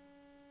of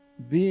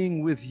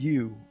being with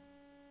you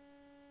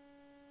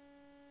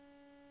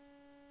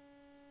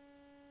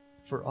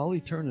for all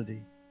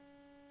eternity.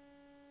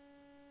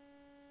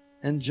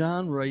 And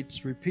John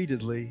writes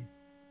repeatedly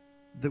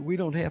that we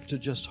don't have to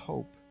just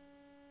hope,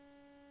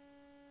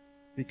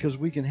 because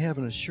we can have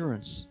an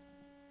assurance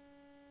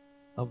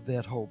of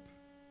that hope.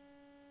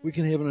 We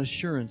can have an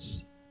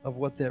assurance of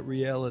what that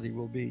reality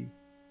will be,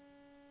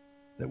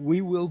 that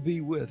we will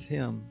be with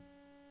him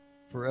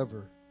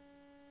forever.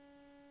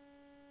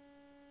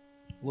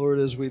 Lord,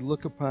 as we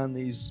look upon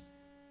these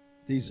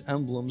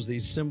emblems,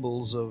 these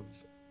symbols of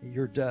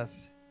your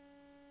death,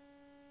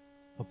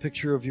 a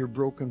picture of your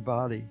broken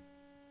body,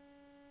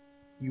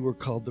 you were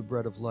called the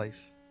bread of life.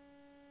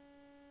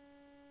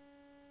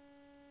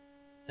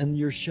 And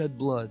your shed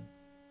blood.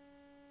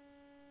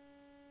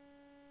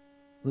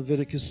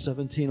 Leviticus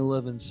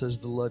 17:11 says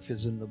the life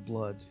is in the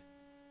blood.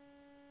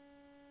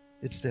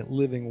 It's that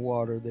living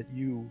water that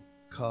you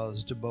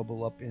caused to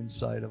bubble up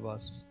inside of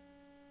us.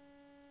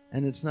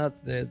 And it's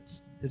not the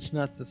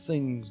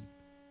things,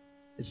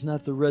 it's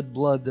not the red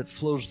blood that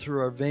flows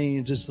through our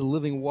veins, it's the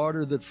living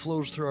water that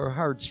flows through our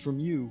hearts from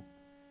you.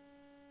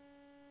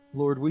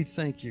 Lord, we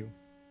thank you.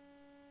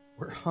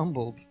 We're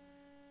humbled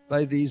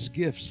by these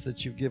gifts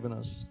that you've given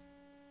us.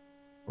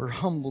 We're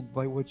humbled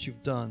by what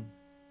you've done.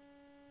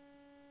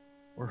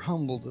 We're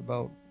humbled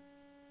about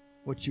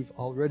what you've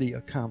already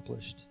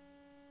accomplished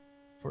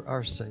for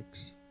our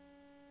sakes.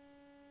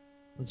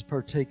 Let's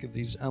partake of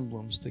these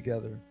emblems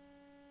together.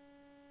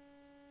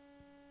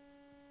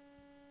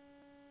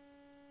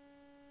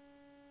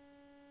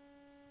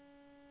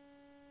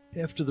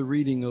 After the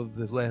reading of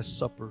the Last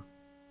Supper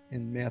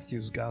in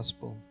Matthew's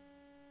Gospel,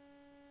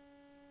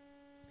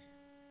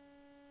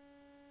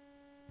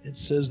 it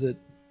says that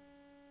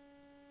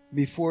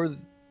before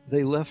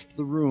they left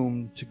the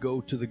room to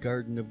go to the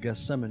Garden of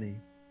Gethsemane,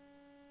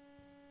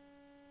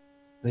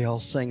 they all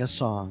sang a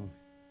song,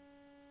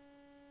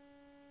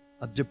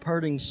 a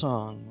departing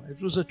song.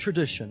 It was a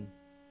tradition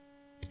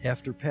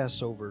after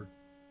Passover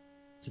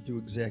to do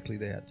exactly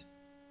that.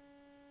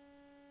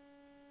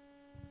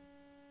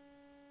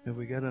 Have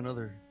we got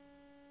another?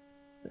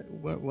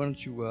 Why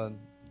don't you,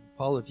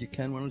 Paul, if you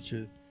can, why don't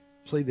you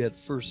play that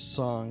first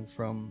song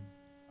from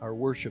our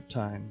worship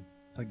time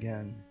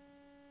again,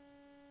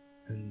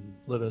 and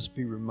let us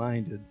be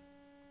reminded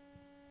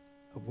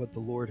of what the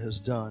Lord has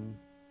done,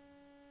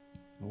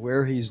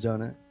 where He's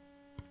done it,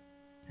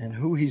 and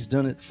who He's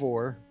done it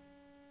for,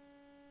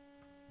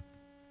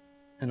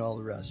 and all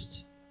the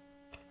rest.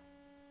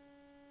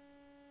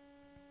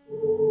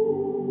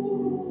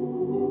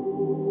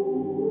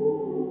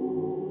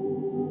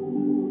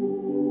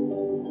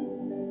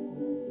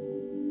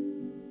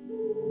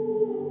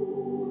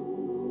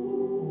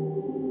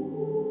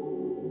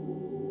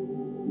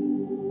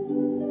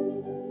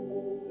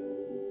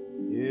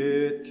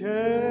 It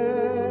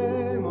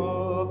came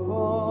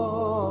upon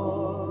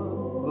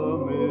the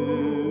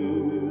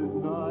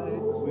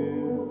midnight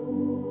clear,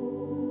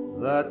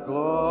 that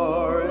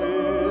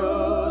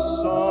glorious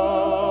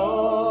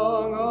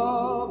song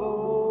of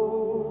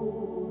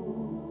old,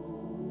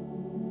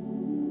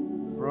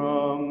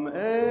 from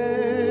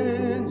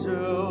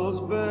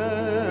angels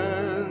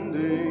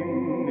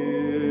bending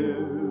near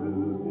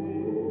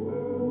the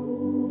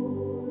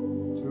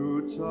earth to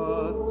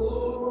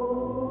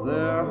touch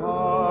their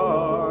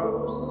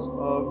harps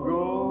of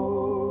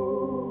gold.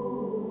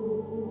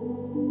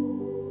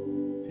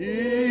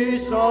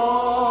 Peace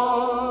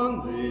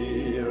on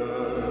the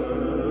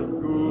earth,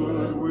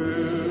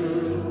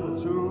 goodwill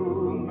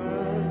to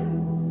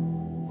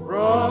men,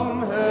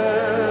 from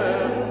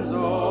heaven's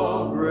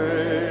all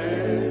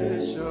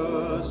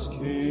gracious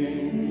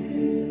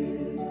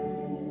King.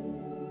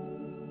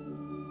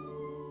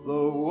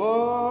 The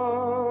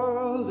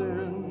world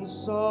in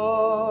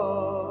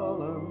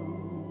solemn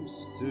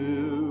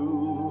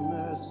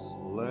stillness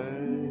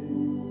lay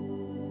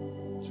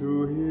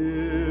to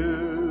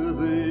hear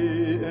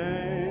the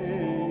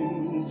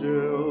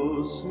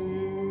angels sing.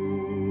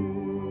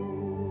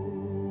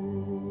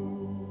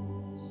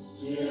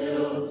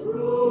 Still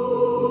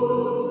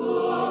through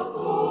the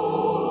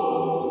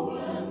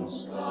golden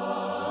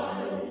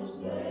skies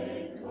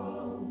they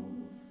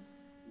come,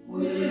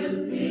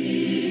 with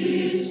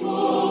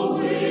peaceful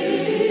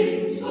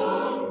wings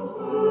unfurled,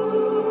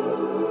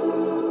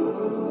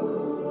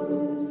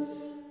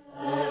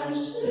 and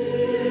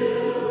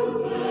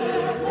still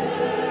their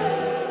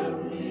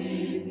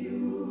heavenly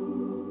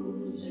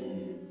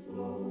music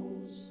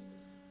flows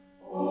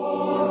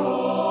o'er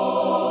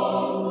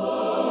all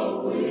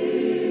the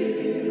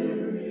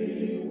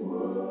weary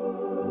world.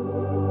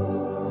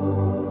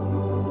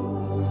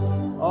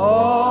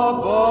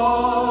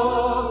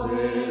 Above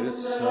its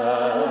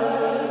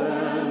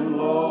sad and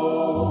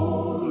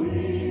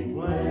lowly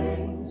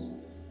plains,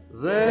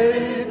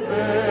 they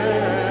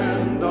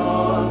bend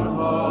on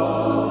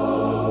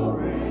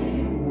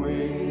hovering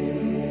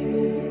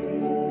wing,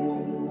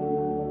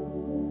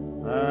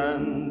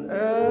 and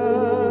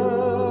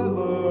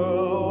ever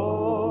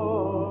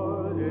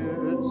o'er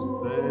its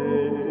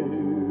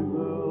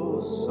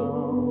babel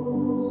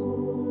sounds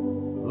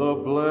the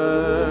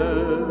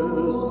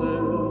blessed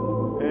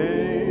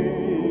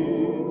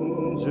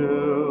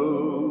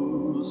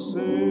angels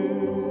sing.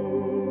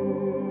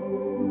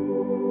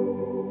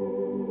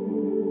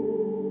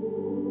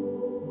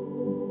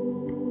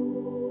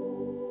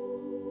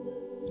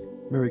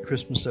 Merry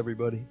Christmas,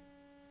 everybody.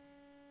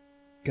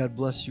 God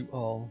bless you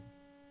all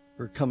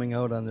for coming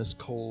out on this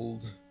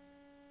cold,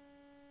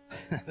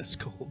 this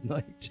cold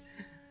night.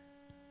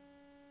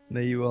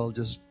 May you all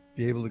just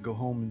be able to go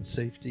home in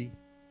safety.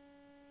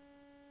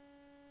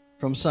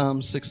 From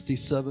Psalm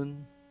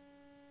 67,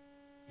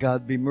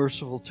 God be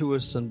merciful to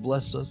us and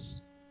bless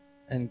us,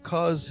 and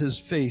cause His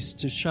face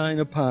to shine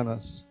upon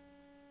us,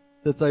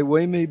 that Thy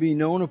way may be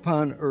known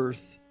upon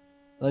earth,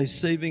 Thy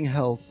saving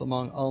health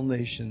among all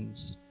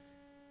nations.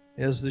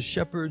 As the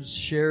shepherds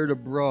shared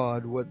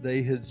abroad what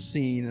they had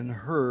seen and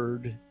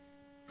heard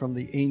from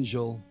the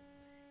angel,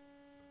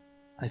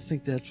 I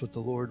think that's what the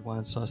Lord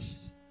wants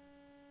us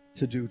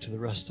to do to the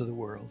rest of the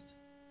world.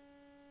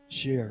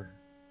 share,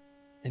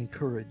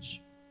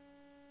 encourage,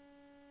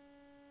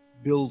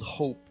 build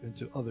hope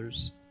into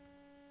others,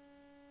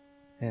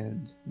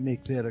 and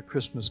make that a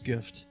Christmas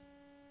gift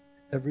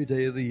every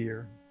day of the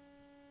year.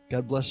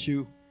 God bless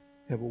you.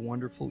 Have a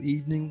wonderful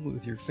evening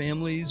with your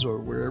families or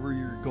wherever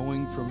you're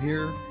going from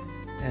here.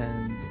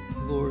 And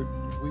Lord,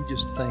 we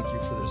just thank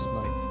you for this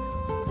night.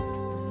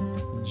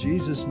 In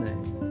Jesus'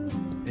 name,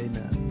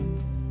 amen.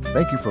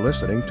 Thank you for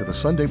listening to the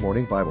Sunday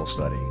Morning Bible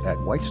Study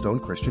at Whitestone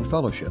Christian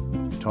Fellowship,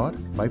 taught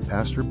by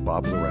Pastor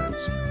Bob Lorenz.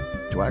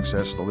 To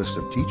access the list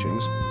of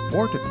teachings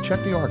or to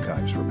check the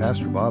archives for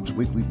Pastor Bob's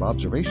weekly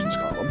Bobservations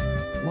column,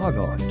 log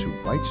on to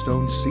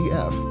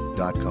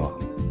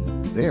whitestonecf.com.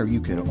 There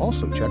you can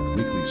also check the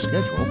weekly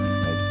schedule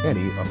and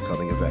any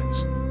upcoming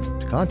events.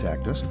 To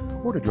contact us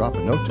or to drop a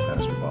note to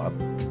Pastor Bob,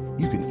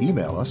 you can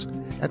email us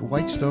at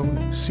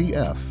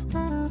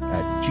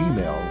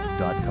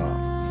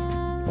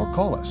whitestonecf@gmail.com or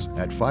call us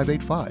at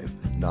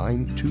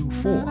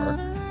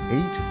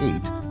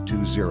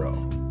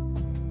 585-924-8820.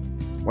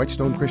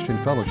 Whitestone Christian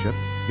Fellowship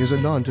is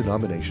a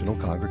non-denominational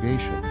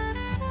congregation.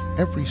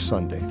 Every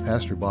Sunday,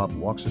 Pastor Bob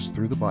walks us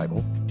through the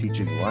Bible,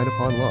 teaching line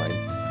upon line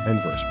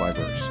and verse by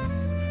verse.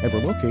 And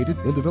we're located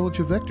in the village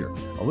of Victor,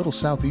 a little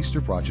southeast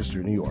of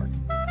Rochester, New York.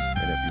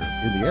 And if you're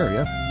in the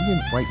area, we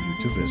invite you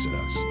to visit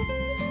us.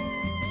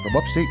 From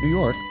upstate New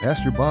York,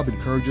 Pastor Bob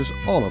encourages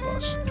all of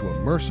us to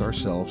immerse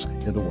ourselves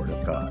in the Word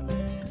of God.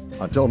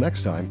 Until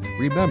next time,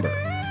 remember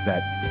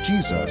that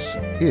Jesus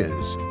is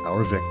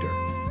our victor.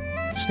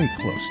 Stay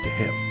close to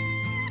Him.